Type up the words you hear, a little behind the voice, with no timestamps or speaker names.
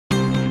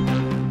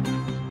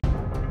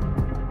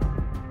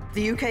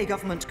The UK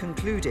government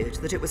concluded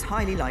that it was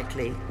highly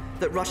likely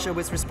that Russia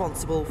was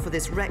responsible for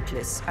this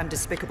reckless and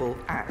despicable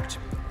act,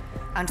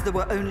 and there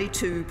were only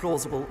two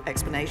plausible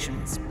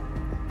explanations.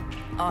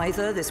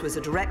 Either this was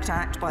a direct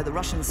act by the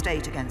Russian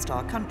state against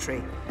our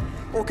country,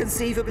 or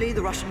conceivably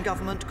the Russian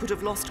government could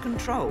have lost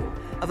control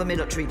of a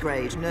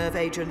military-grade nerve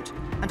agent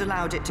and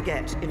allowed it to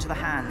get into the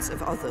hands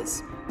of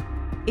others.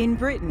 In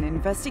Britain,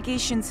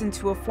 investigations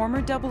into a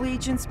former double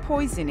agent's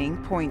poisoning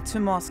point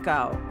to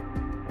Moscow.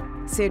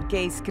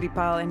 Sergei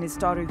Skripal and his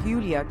daughter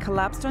Yulia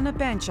collapsed on a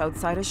bench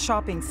outside a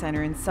shopping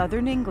center in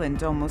southern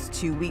England almost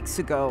 2 weeks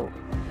ago,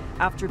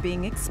 after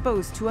being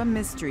exposed to a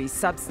mystery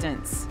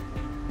substance.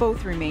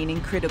 Both remain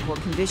in critical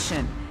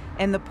condition,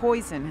 and the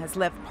poison has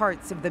left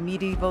parts of the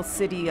medieval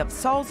city of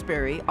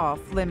Salisbury off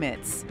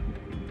limits.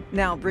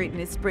 Now Britain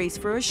is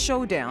braced for a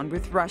showdown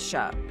with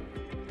Russia.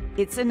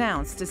 It's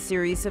announced a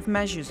series of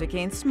measures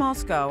against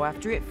Moscow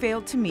after it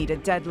failed to meet a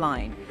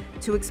deadline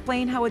to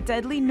explain how a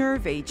deadly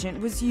nerve agent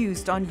was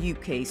used on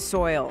UK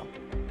soil.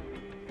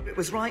 It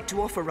was right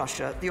to offer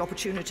Russia the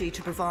opportunity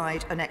to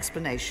provide an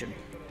explanation.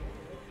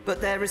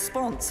 But their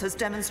response has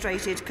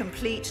demonstrated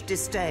complete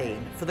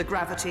disdain for the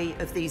gravity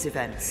of these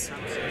events.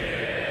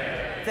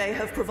 They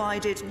have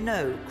provided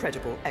no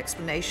credible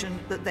explanation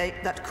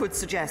that could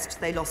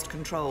suggest they lost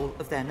control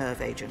of their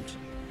nerve agent.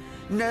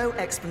 No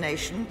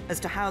explanation as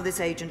to how this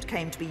agent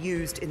came to be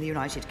used in the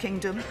United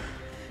Kingdom.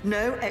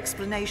 No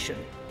explanation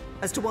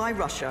as to why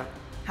Russia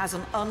has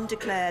an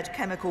undeclared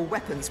chemical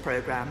weapons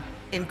program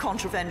in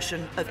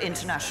contravention of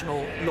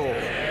international law.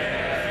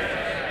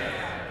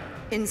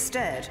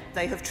 Instead,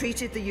 they have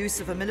treated the use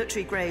of a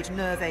military-grade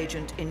nerve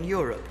agent in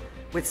Europe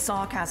with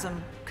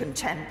sarcasm,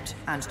 contempt,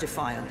 and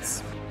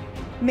defiance.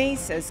 May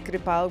says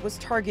Skripal was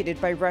targeted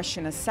by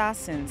Russian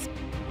assassins,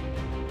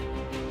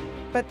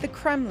 but the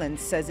Kremlin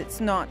says it's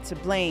not to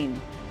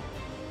blame.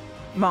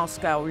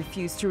 Moscow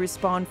refused to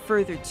respond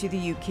further to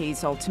the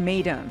UK's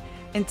ultimatum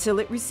until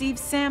it receives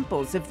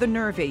samples of the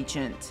nerve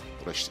agent.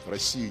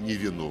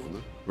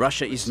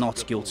 Russia is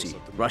not guilty.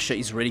 Russia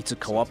is ready to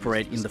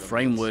cooperate in the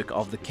framework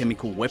of the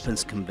Chemical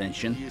Weapons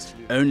Convention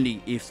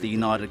only if the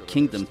United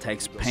Kingdom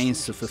takes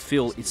pains to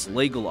fulfill its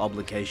legal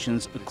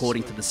obligations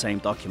according to the same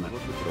document.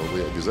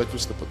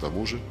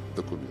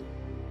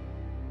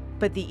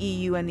 But the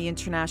EU and the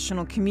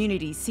international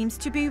community seems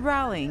to be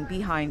rallying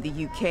behind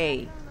the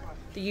UK.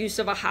 The use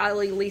of a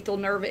highly lethal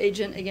nerve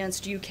agent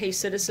against UK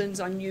citizens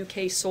on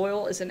UK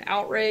soil is an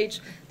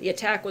outrage. The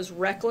attack was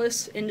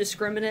reckless,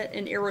 indiscriminate,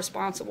 and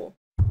irresponsible.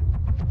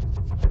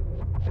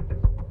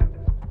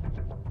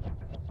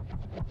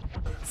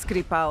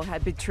 Skripal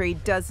had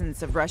betrayed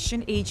dozens of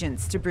Russian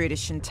agents to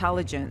British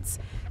intelligence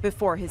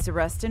before his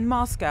arrest in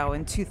Moscow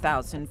in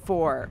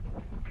 2004.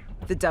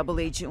 The double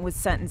agent was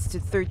sentenced to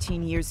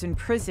 13 years in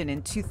prison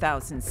in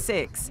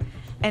 2006,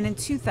 and in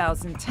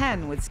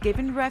 2010 was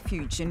given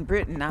refuge in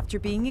Britain after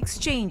being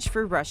exchanged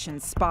for Russian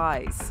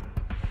spies.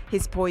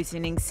 His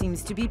poisoning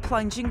seems to be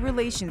plunging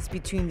relations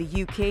between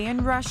the UK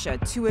and Russia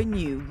to a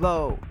new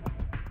low.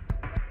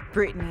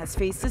 Britain has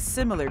faced a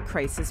similar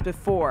crisis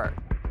before.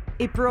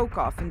 It broke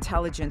off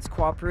intelligence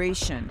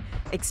cooperation,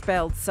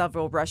 expelled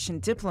several Russian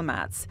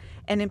diplomats,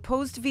 and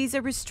imposed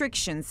visa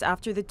restrictions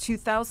after the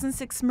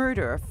 2006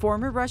 murder of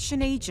former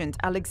Russian agent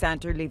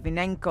Alexander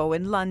Litvinenko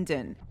in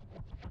London.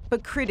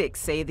 But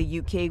critics say the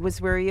UK was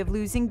wary of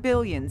losing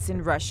billions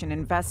in Russian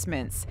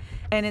investments,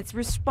 and its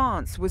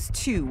response was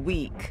too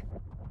weak.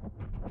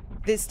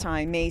 This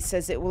time, May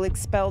says it will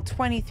expel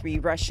 23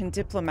 Russian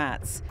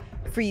diplomats,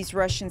 freeze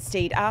Russian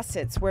state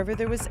assets wherever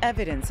there was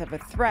evidence of a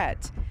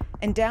threat,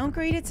 and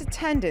downgrade its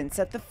attendance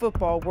at the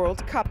Football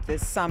World Cup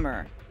this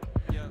summer.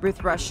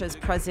 With Russia's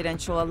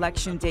presidential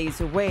election days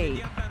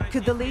away,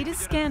 could the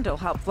latest scandal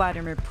help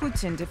Vladimir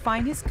Putin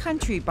define his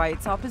country by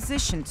its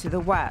opposition to the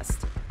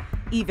West,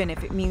 even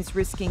if it means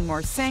risking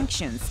more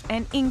sanctions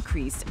and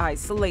increased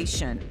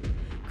isolation?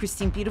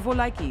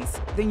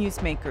 Pirovolakis, The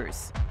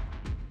Newsmakers.